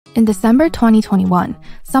In December 2021,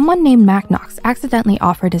 someone named Magnox accidentally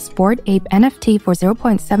offered his Bored Ape NFT for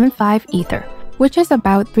 0.75 Ether, which is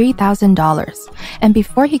about $3,000. And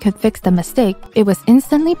before he could fix the mistake, it was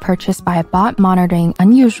instantly purchased by a bot monitoring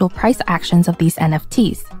unusual price actions of these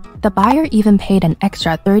NFTs. The buyer even paid an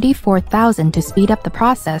extra $34,000 to speed up the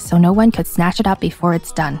process so no one could snatch it up before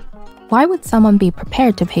it's done. Why would someone be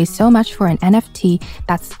prepared to pay so much for an NFT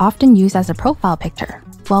that's often used as a profile picture?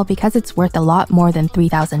 Well, because it's worth a lot more than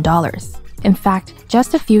 $3,000. In fact,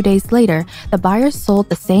 just a few days later, the buyers sold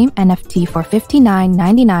the same NFT for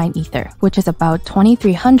 $59.99 Ether, which is about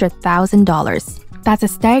 $2,300,000. That's a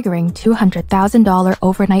staggering $200,000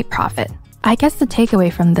 overnight profit. I guess the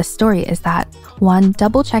takeaway from this story is that 1.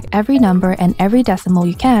 Double-check every number and every decimal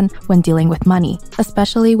you can when dealing with money,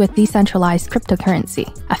 especially with decentralized cryptocurrency.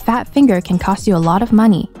 A fat finger can cost you a lot of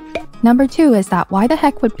money. Number 2 is that why the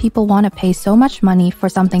heck would people want to pay so much money for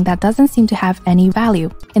something that doesn't seem to have any value?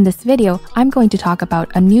 In this video, I'm going to talk about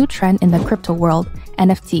a new trend in the crypto world,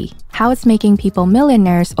 NFT, how it's making people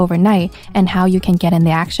millionaires overnight, and how you can get in the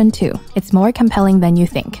action too. It's more compelling than you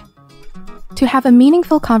think. To have a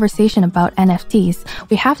meaningful conversation about NFTs,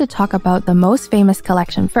 we have to talk about the most famous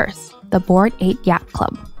collection first, the Bored Apes Yacht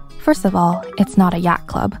Club. First of all, it's not a yacht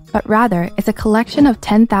club, but rather it's a collection of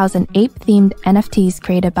 10,000 ape-themed NFTs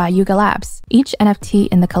created by Yuga Labs. Each NFT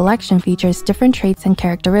in the collection features different traits and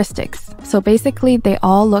characteristics. So basically, they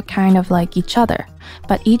all look kind of like each other,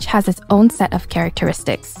 but each has its own set of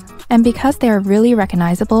characteristics. And because they are really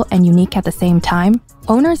recognizable and unique at the same time,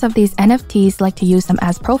 owners of these NFTs like to use them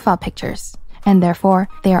as profile pictures. And therefore,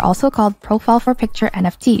 they are also called Profile for Picture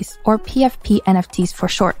NFTs, or PFP NFTs for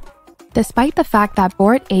short. Despite the fact that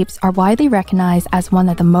Bored Apes are widely recognized as one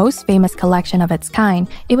of the most famous collection of its kind,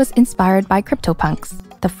 it was inspired by CryptoPunks,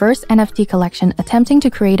 the first NFT collection attempting to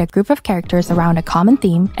create a group of characters around a common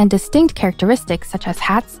theme and distinct characteristics such as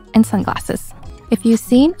hats and sunglasses. If you've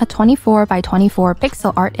seen a 24 by 24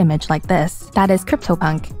 pixel art image like this, that is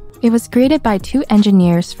CryptoPunk. It was created by 2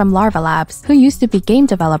 engineers from Yuga Labs who used to be game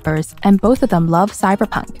developers, and both of them love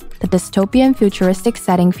cyberpunk, the dystopian futuristic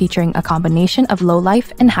setting featuring a combination of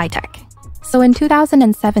low-life and high-tech. So in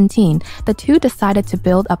 2017, the two decided to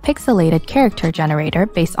build a pixelated character generator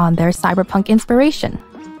based on their cyberpunk inspiration.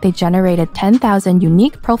 They generated 10,000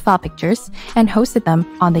 unique profile pictures and hosted them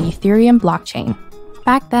on the Ethereum blockchain.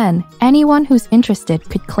 Back then, anyone who's interested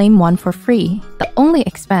could claim one for free. The only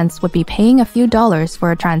expense would be paying a few dollars for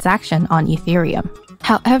a transaction on Ethereum.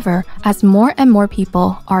 However, as more and more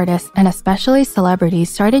people, artists, and especially celebrities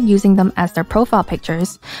started using them as their profile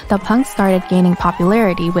pictures, the punks started gaining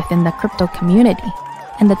popularity within the crypto community.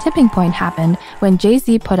 And the tipping point happened when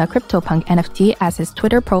Jay-Z put a CryptoPunk NFT as his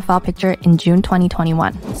Twitter profile picture in June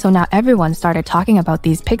 2021. So now everyone started talking about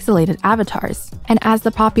these pixelated avatars. And as the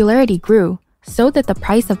popularity grew, so did the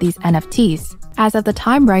price of these NFTs. As of the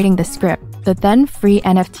time writing the script, the then free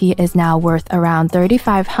NFT is now worth around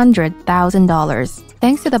 $3,500,000,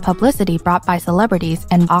 thanks to the publicity brought by celebrities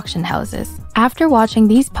and auction houses. After watching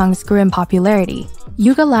these punks grow in popularity,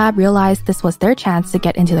 Yuga Lab realized this was their chance to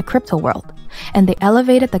get into the crypto world, and they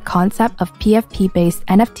elevated the concept of PFP-based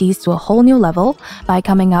NFTs to a whole new level by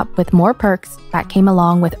coming up with more perks that came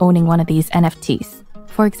along with owning one of these NFTs.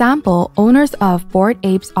 For example, owners of Bored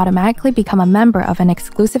Apes automatically become a member of an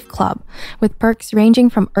exclusive club, with perks ranging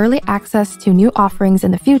from early access to new offerings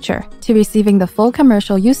in the future, to receiving the full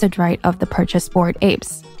commercial usage right of the purchased Bored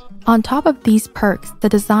Apes. On top of these perks, the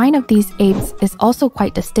design of these apes is also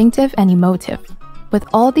quite distinctive and emotive. With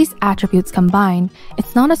all these attributes combined,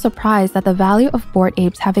 it's not a surprise that the value of Bored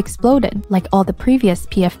Apes have exploded, like all the previous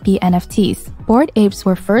PFP NFTs. Bored Apes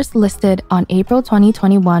were first listed on April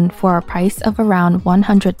 2021 for a price of around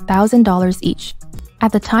 $100,000 each.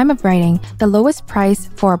 At the time of writing, the lowest price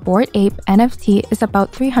for a Bored Ape NFT is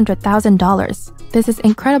about $300,000. This is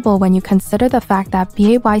incredible when you consider the fact that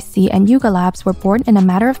BAYC and Yuga Labs were born in a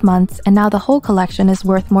matter of months, and now the whole collection is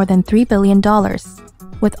worth more than $3 billion.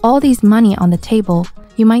 With all these money on the table,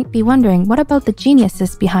 you might be wondering, what about the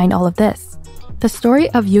geniuses behind all of this? The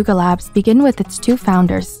story of Yuga Labs begins with its 2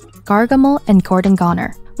 founders, Gargamel and Gordon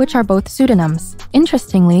Goner, which are both pseudonyms.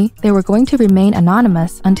 Interestingly, they were going to remain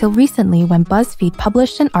anonymous until recently when BuzzFeed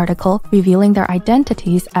published an article revealing their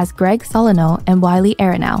identities as Greg Solano and Wiley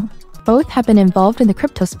Arenal. Both have been involved in the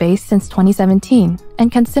crypto space since 2017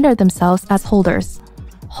 and consider themselves as holders.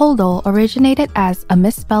 Hold'll originated as a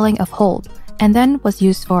misspelling of hold, and then was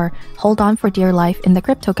used for hold on for dear life in the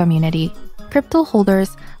crypto community. Crypto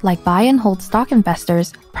holders, like buy and hold stock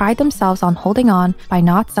investors, pride themselves on holding on by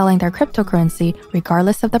not selling their cryptocurrency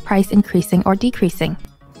regardless of the price increasing or decreasing.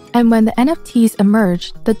 And when the NFTs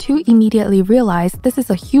emerged, the two immediately realized this is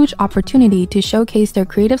a huge opportunity to showcase their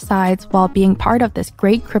creative sides while being part of this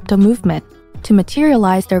great crypto movement. To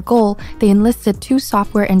materialize their goal, they enlisted two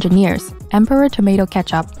software engineers, Emperor Tomato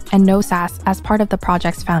Ketchup and NoSass, as part of the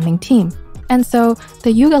project's founding team. And so,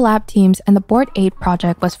 the Yuga Lab teams and the Bored Ape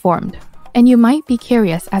project was formed. And you might be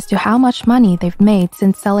curious as to how much money they've made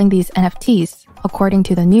since selling these NFTs. According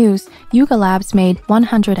to the news, Yuga Labs made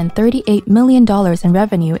 $138 million in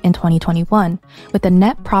revenue in 2021, with a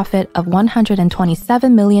net profit of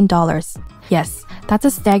 $127 million. Yes, that's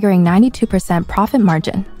a staggering 92% profit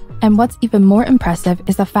margin. And what's even more impressive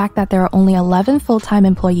is the fact that there are only 11 full-time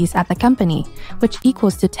employees at the company, which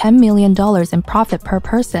equals to $10 million in profit per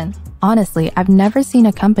person. Honestly, I've never seen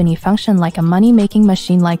a company function like a money-making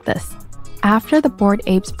machine like this. After the Bored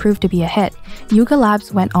Apes proved to be a hit, Yuga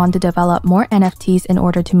Labs went on to develop more NFTs in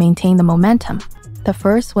order to maintain the momentum. The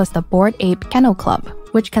first was the Bored Ape Kennel Club,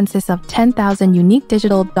 which consists of 10,000 unique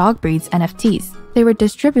digital dog breeds NFTs. They were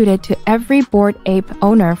distributed to every Bored Ape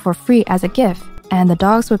owner for free as a gift, and the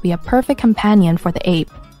dogs would be a perfect companion for the ape.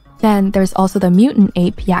 Then there's also the Mutant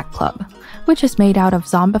Ape Yacht Club, which is made out of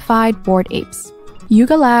zombified Bored Apes.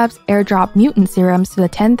 Yuga Labs airdropped mutant serums to the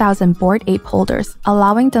 10,000 Bored Ape holders,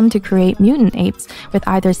 allowing them to create mutant apes with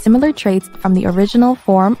either similar traits from the original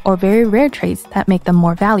form or very rare traits that make them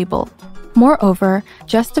more valuable. Moreover,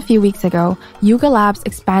 just a few weeks ago, Yuga Labs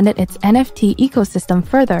expanded its NFT ecosystem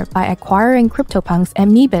further by acquiring CryptoPunks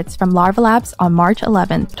and Meebits from Larva Labs on March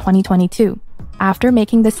 11, 2022. After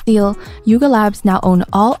making this deal, Yuga Labs now own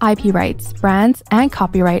all IP rights, brands, and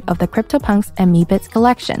copyright of the CryptoPunks and Meebits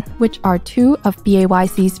collection, which are two of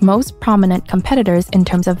BAYC's most prominent competitors in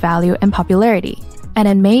terms of value and popularity, and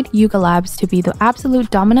it made Yuga Labs to be the absolute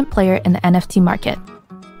dominant player in the NFT market.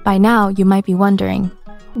 By now, you might be wondering,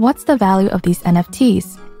 what's the value of these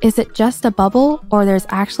NFTs? Is it just a bubble, or there's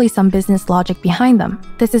actually some business logic behind them?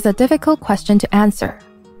 This is a difficult question to answer.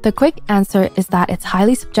 The quick answer is that it's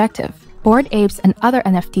highly subjective. Bored Apes and other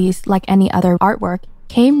NFTs, like any other artwork,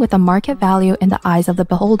 came with a market value in the eyes of the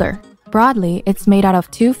beholder. Broadly, it's made out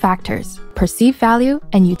of two factors: perceived value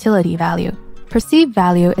and utility value. Perceived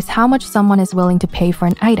value is how much someone is willing to pay for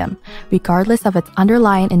an item, regardless of its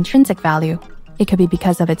underlying intrinsic value. It could be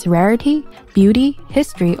because of its rarity, beauty,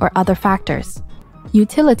 history, or other factors.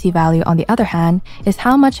 Utility value, on the other hand, is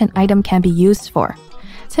how much an item can be used for.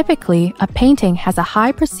 Typically, a painting has a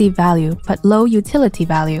high perceived value but low utility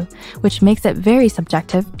value, which makes it very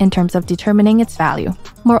subjective in terms of determining its value.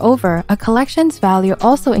 Moreover, a collection's value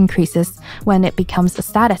also increases when it becomes a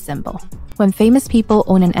status symbol. When famous people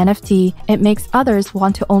own an NFT, it makes others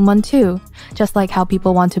want to own one too, just like how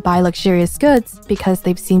people want to buy luxurious goods because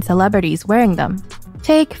they've seen celebrities wearing them.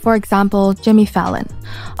 Take, for example, Jimmy Fallon.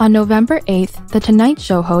 On November 8th, the Tonight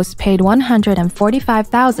Show host paid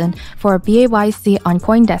 $145,000 for a BAYC on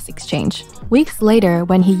CoinDesk Exchange. Weeks later,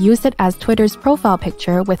 when he used it as Twitter's profile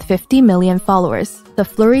picture with 50 million followers, the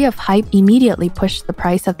flurry of hype immediately pushed the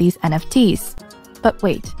price of these NFTs. But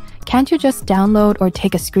wait, can't you just download or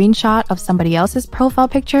take a screenshot of somebody else's profile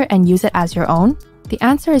picture and use it as your own? The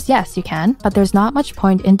answer is yes, you can, but there's not much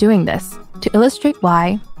point in doing this. To illustrate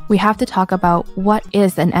why, we have to talk about what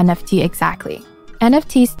is an NFT exactly.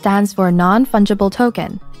 NFT stands for non-fungible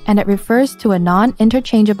token, and it refers to a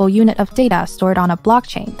non-interchangeable unit of data stored on a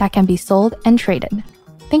blockchain that can be sold and traded.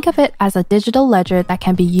 Think of it as a digital ledger that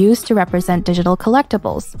can be used to represent digital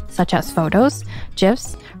collectibles, such as photos,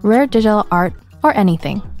 GIFs, rare digital art, or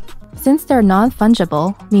anything. Since they're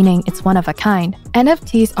non-fungible, meaning it's one of a kind,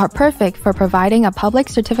 NFTs are perfect for providing a public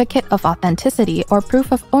certificate of authenticity or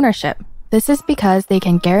proof of ownership. This is because they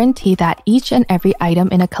can guarantee that each and every item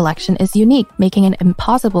in a collection is unique, making it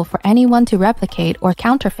impossible for anyone to replicate or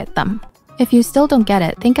counterfeit them. If you still don't get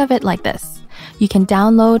it, think of it like this. You can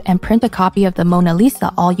download and print a copy of the Mona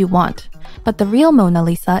Lisa all you want, but the real Mona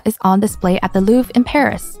Lisa is on display at the Louvre in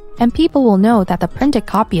Paris, and people will know that the printed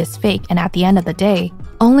copy is fake, and at the end of the day,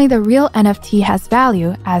 only the real NFT has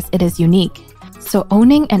value as it is unique. So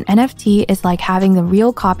owning an NFT is like having the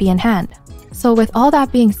real copy in hand. So with all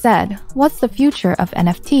that being said, what's the future of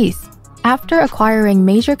NFTs? After acquiring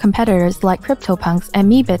major competitors like CryptoPunks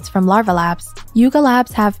and Meebits from Larva Labs, Yuga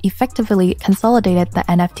Labs have effectively consolidated the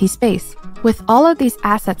NFT space. With all of these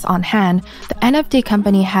assets on hand, the NFT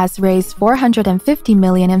company has raised $450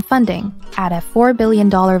 million in funding at a $4 billion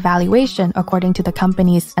valuation according to the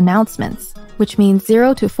company's announcements, which means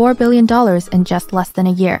 $0 to $4 billion in just less than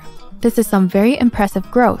a year. This is some very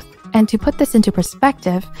impressive growth. And to put this into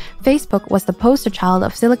perspective, Facebook was the poster child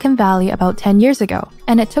of Silicon Valley about 10 years ago,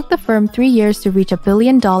 and it took the firm 3 years to reach $1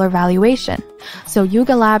 billion valuation. So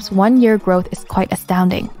Yuga Labs' 1-year growth is quite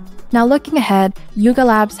astounding. Now looking ahead, Yuga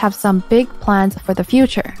Labs have some big plans for the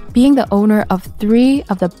future. Being the owner of 3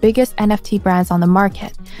 of the biggest NFT brands on the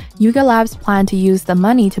market, Yuga Labs plan to use the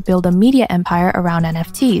money to build a media empire around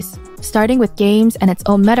NFTs, starting with games and its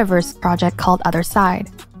own metaverse project called Other Side.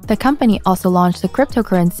 The company also launched a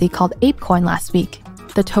cryptocurrency called ApeCoin last week.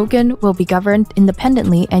 The token will be governed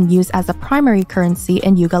independently and used as a primary currency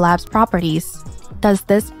in Yuga Labs properties. Does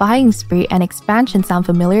this buying spree and expansion sound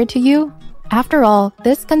familiar to you? After all,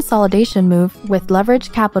 this consolidation move with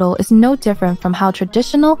leveraged capital is no different from how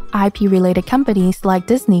traditional IP-related companies like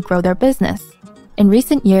Disney grow their business. In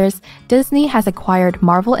recent years, Disney has acquired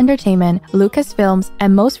Marvel Entertainment, Lucasfilms,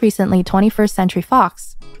 and most recently 21st Century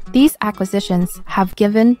Fox. These acquisitions have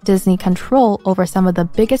given Disney control over some of the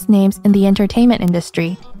biggest names in the entertainment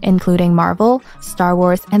industry, including Marvel, Star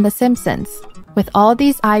Wars, and The Simpsons. With all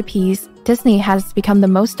these IPs, Disney has become the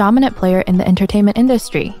most dominant player in the entertainment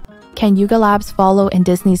industry. Can Yuga Labs follow in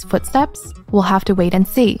Disney's footsteps? We'll have to wait and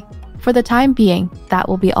see. For the time being, that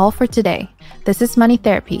will be all for today. This is Money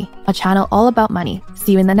Therapy, a channel all about money.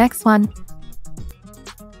 See you in the next one.